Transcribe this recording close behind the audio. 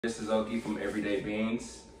This is Oki from Everyday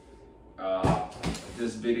Beans.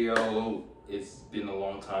 This video, it's been a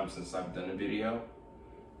long time since I've done a video.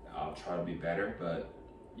 I'll try to be better, but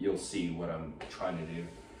you'll see what I'm trying to do.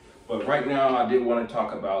 But right now, I did want to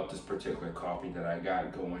talk about this particular coffee that I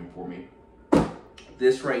got going for me.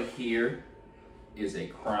 This right here is a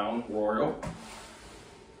Crown Royal.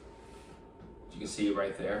 You can see it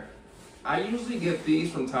right there. I usually get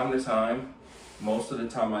these from time to time. Most of the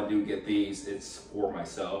time I do get these, it's for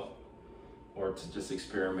myself or to just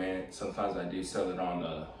experiment. Sometimes I do sell it on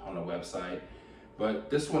the website. But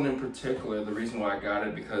this one in particular, the reason why I got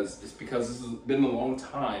it because this has been a long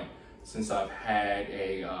time since I've had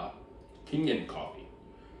a Kenyan coffee.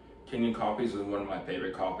 Kenyan coffees are one of my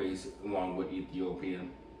favorite coffees along with Ethiopian.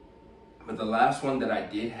 But the last one that I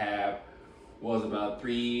did have was about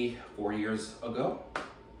 3-4 years ago.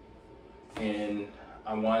 And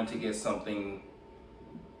I wanted to get something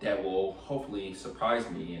that will hopefully surprise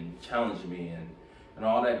me and challenge me and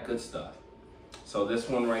all that good stuff. So this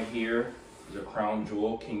one right here is a Crown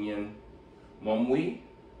Jewel Kenyan Momwi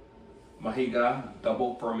Mahiga,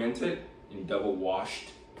 double fermented and double washed.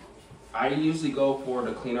 I usually go for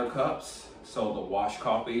the cleaner cups, so the washed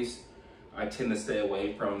coffees. I tend to stay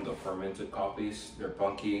away from the fermented coffees. They're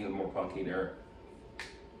funky, they're more funky. They're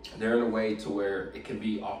in a way to where it can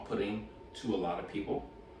be off-putting to a lot of people.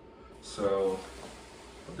 So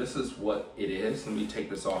this is what it is. Let me take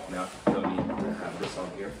this off now. Let me have this on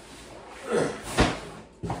here.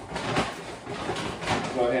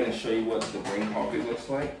 Go ahead and show you what the green coffee looks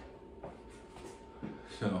like.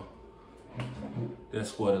 So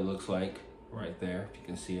that's what it looks like right there, if you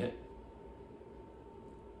can see it.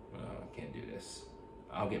 I can't do this.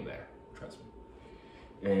 I'll get better, trust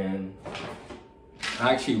me. And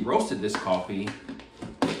I actually roasted this coffee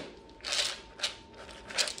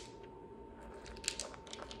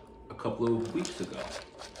a couple of weeks ago.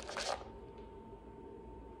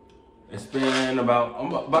 It's been about a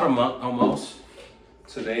month almost.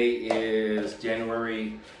 Today is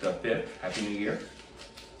January the 5th. Happy New Year.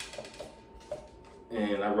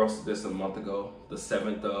 And I roasted this a month ago, the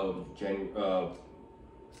 7th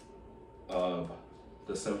of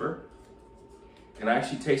December. And I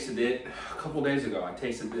actually tasted it a couple days ago. I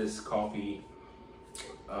tasted this coffee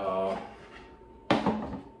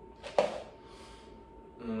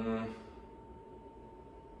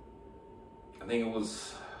I think it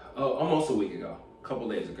was almost a week ago, a couple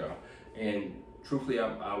days ago. And truthfully,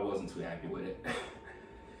 I wasn't too happy with it.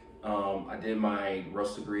 I did my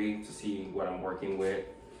roast degree to see what I'm working with.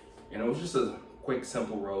 And it was just a quick,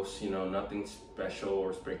 simple roast, you know, nothing special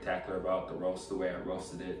or spectacular about the roast, the way I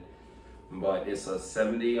roasted it. But it's a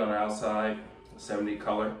 70 on the outside, 70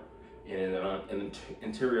 color, and in the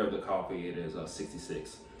interior of the coffee, it is a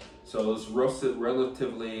 66. So it's roasted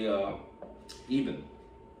relatively even.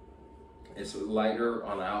 It's lighter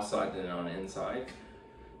on the outside than on the inside.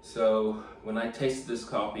 So when I tasted this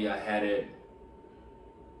coffee, I had it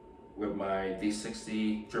with my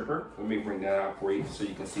V60 dripper. Let me bring that out for you so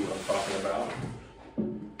you can see what I'm talking about.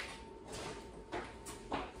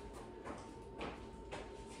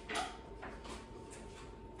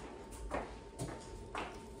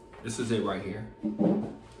 This is it right here.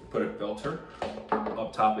 Put a filter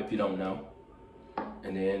up top if you don't know.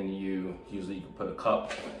 And then you usually put a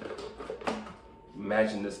cup.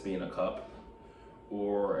 Imagine this being a cup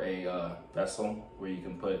or a vessel where you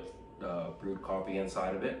can put brewed coffee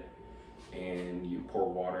inside of it. And you pour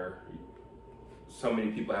water. So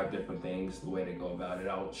many people have different things, the way they go about it.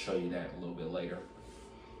 I'll show you that a little bit later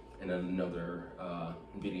in another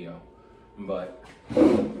video. But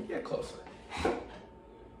get closer.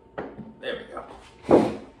 There we go.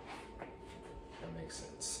 That makes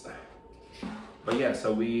sense. But yeah,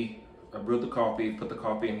 so I brewed the coffee, put the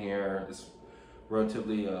coffee in here. It's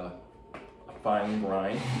relatively a fine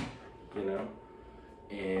grind, you know.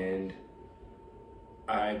 And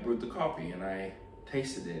I brewed the coffee and I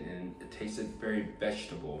tasted it, and it tasted very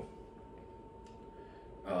vegetable,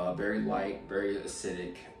 very light, very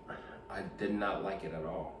acidic. I did not like it at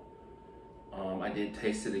all. I did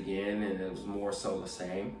taste it again, and it was more so the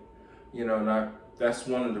same. You know, and that's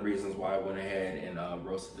one of the reasons why I went ahead and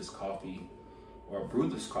roasted this coffee, or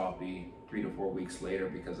brewed this coffee 3 to 4 weeks later,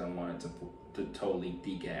 because I wanted to totally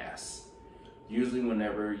degas. Usually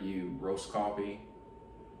whenever you roast coffee,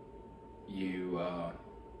 you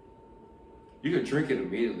could drink it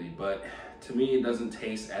immediately, but to me it doesn't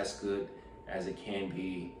taste as good as it can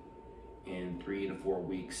be in 3 to 4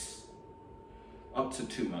 weeks, up to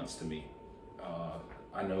 2 months to me.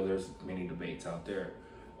 I know there's many debates out there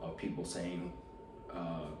of people saying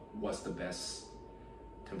what's the best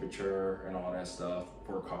temperature and all that stuff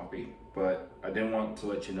for coffee. But I did want to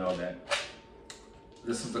let you know that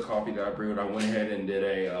this is the coffee that I brewed. I went ahead and did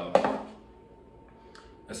a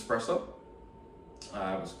espresso.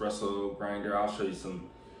 I have an espresso grinder. I'll show you some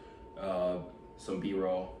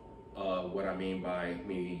B-roll. What I mean by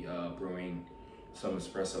me brewing some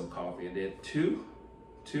espresso coffee. I did two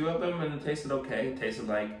of them, and it tasted okay. It tasted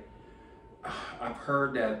like, I've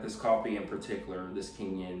heard that this coffee in particular, this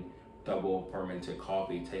Kenyan double fermented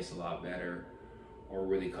coffee, tastes a lot better, or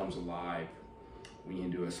really comes alive when you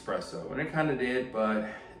do espresso. And it kind of did, but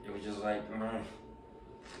it was just like,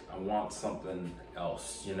 I want something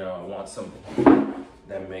else, you know. I want something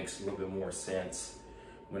that makes a little bit more sense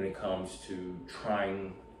when it comes to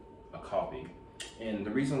trying a coffee. And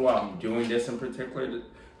the reason why I'm doing this in particular,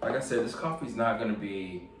 like I said, this coffee is not going to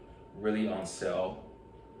be really on sale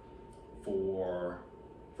for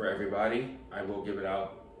everybody. I will give it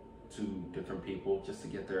out to different people just to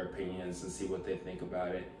get their opinions and see what they think about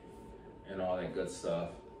it and all that good stuff.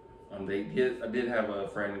 I did have a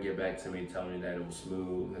friend get back to me telling me that it was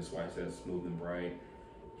smooth. His wife said smooth and bright.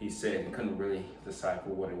 He said he couldn't really decipher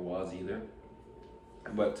what it was either.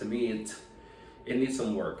 But to me, it needs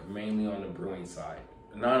some work, mainly on the brewing side.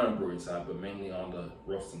 Not on the brewing side, but mainly on the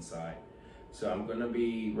roasting side. So I'm gonna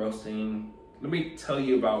be roasting. Let me tell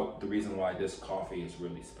you about the reason why this coffee is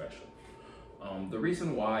really special. The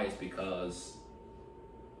reason why is because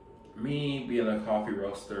me being a coffee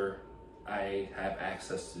roaster, I have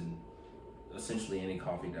access to essentially any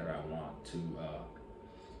coffee that I want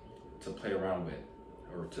to play around with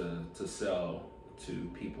or to sell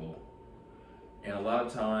to people. And a lot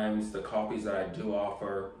of times the coffees that I do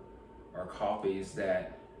offer are coffees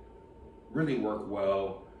that really work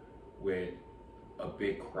well with a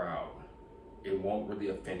big crowd. It won't really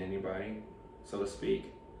offend anybody, so to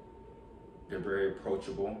speak. They're very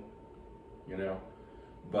approachable, you know.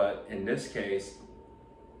 But in this case,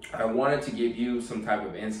 I wanted to give you some type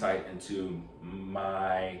of insight into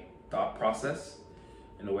my thought process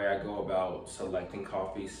and the way I go about selecting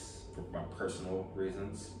coffees for my personal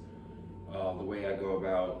reasons, the way I go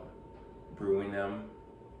about brewing them.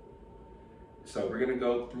 So we're gonna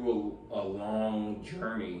go through a long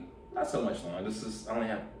journey, not so much long. I only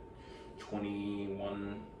have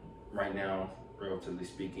 21 right now, relatively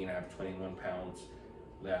speaking. I have 21 pounds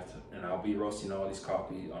left, and I'll be roasting all these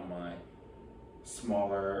coffee on my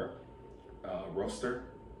smaller roaster.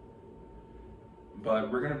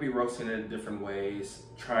 But we're gonna be roasting it different ways,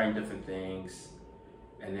 trying different things,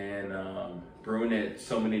 and then brewing it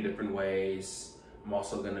so many different ways. I'm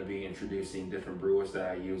also gonna be introducing different brewers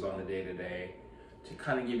that I use on the day-to-day to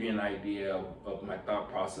kind of give you an idea of my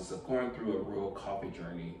thought process of going through a real coffee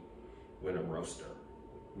journey with a roaster.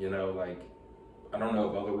 You know, like, I don't know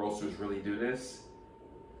if other roasters really do this,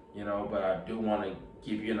 you know, but I do want to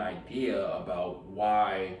give you an idea about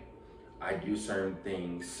why I do certain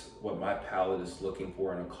things, what my palate is looking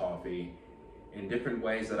for in a coffee, in different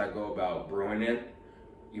ways that I go about brewing it,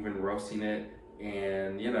 even roasting it.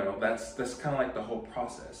 And, you know, that's kind of like the whole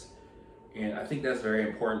process. And I think that's very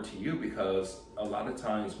important to you, because a lot of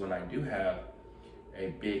times when I do have a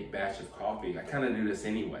big batch of coffee, I kind of do this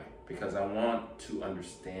anyway, because I want to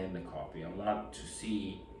understand the coffee. I want to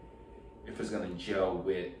see if it's going to gel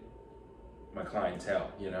with my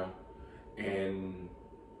clientele, you know. And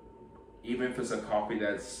even if it's a coffee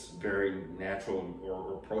that's very natural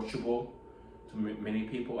or approachable to many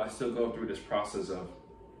people, I still go through this process of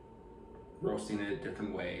roasting it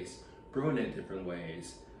different ways, brewing it different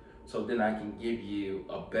ways, so then I can give you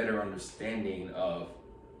a better understanding of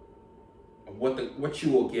what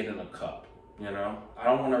you will get in a cup. You know, I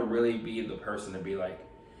don't want to really be the person to be like,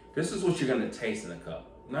 this is what you're going to taste in a cup.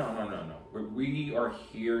 No. We are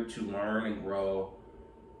here to learn and grow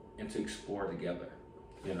and to explore together,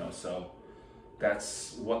 you know. So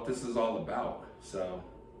that's what this is all about. So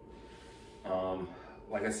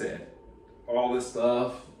like I said, all this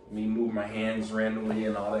stuff, me moving my hands randomly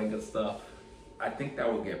and all that good stuff, I think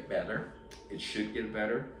that will get better. It should get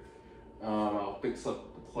better. I'll fix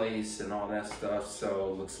up the place and all that stuff so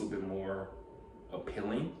it looks a little bit more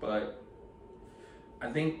appealing. But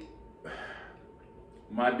I think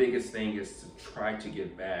my biggest thing is to try to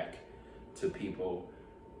get back to people,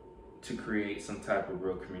 to create some type of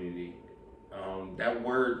real community. That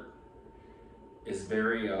word is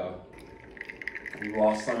very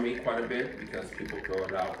lost on me quite a bit, because people throw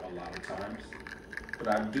it out a lot of times.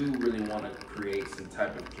 But I do really want to create some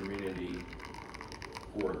type of community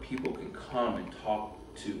where people can come and talk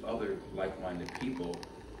to other like-minded people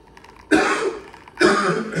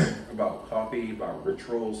about coffee, about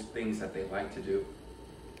rituals, things that they like to do.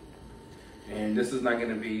 And this is not going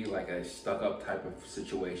to be like a stuck up type of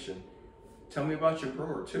situation. Tell me about your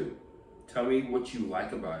brewer too. Tell me what you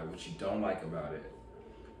like about it, what you don't like about it.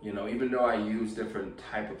 You know, even though I use different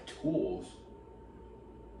type of tools,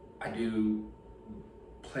 I do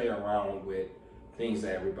play around with things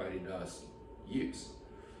that everybody does use.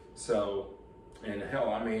 So, and hell,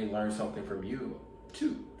 I may learn something from you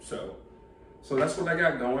too. So that's what I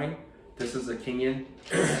got going. This is a Kenyan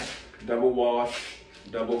double wash,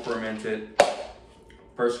 double fermented.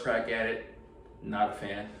 First crack at it, not a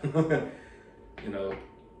fan. You know,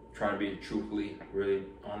 trying to be truthfully, really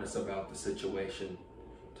honest about the situation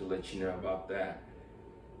to let you know about that.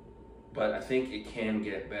 But I think it can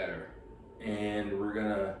get better. And we're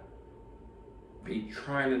gonna be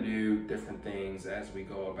trying to do different things as we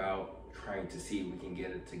go about trying to see if we can get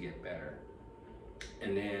it to get better.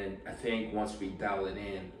 And then I think once we dial it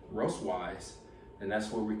in roast wise, then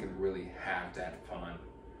that's where we can really have that fun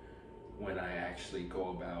when I actually go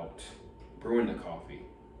about brewing the coffee.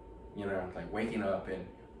 You know, like waking up and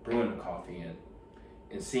brewing the coffee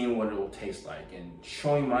and seeing what it'll taste like and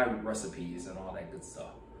showing my recipes and all that good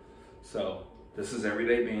stuff. So this is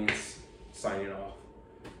Everyday Beans signing off,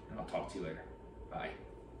 and I'll talk to you later. Bye.